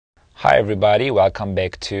Hi everybody, welcome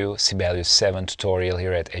back to Sibelius 7 tutorial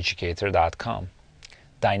here at Educator.com.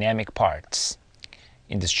 Dynamic parts.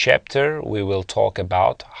 In this chapter we will talk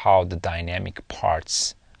about how the dynamic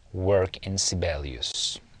parts work in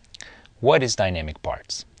Sibelius. What is dynamic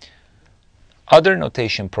parts? Other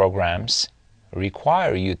notation programs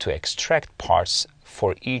require you to extract parts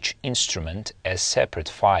for each instrument as separate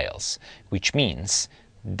files, which means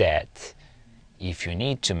that if you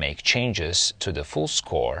need to make changes to the full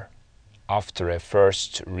score after a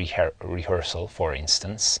first rehearsal, for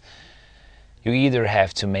instance, you either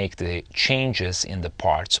have to make the changes in the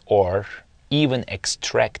parts or even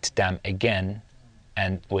extract them again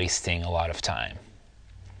and wasting a lot of time.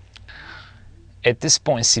 At this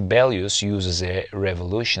point, Sibelius uses a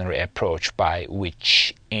revolutionary approach by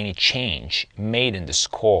which any change made in the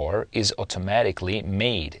score is automatically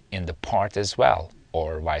made in the part as well,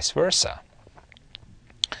 or vice versa.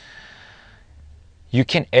 You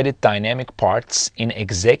can edit dynamic parts in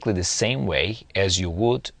exactly the same way as you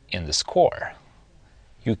would in the score.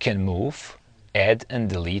 You can move, add and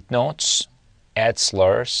delete notes, add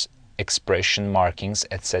slurs, expression markings,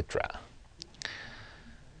 etc.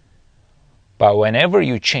 But whenever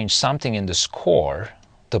you change something in the score,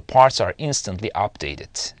 the parts are instantly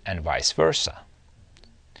updated, and vice versa.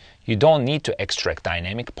 You don't need to extract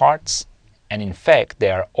dynamic parts, and in fact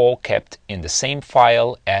they are all kept in the same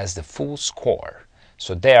file as the full score,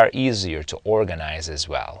 so they are easier to organize as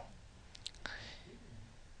well.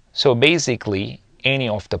 So basically, any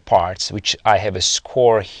of the parts, which I have a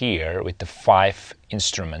score here with the 5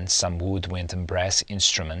 instruments, some wood, wind and brass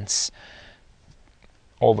instruments.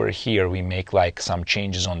 Over here we make like some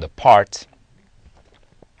changes on the part,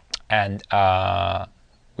 and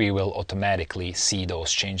we will automatically see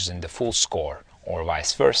those changes in the full score or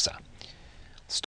vice versa.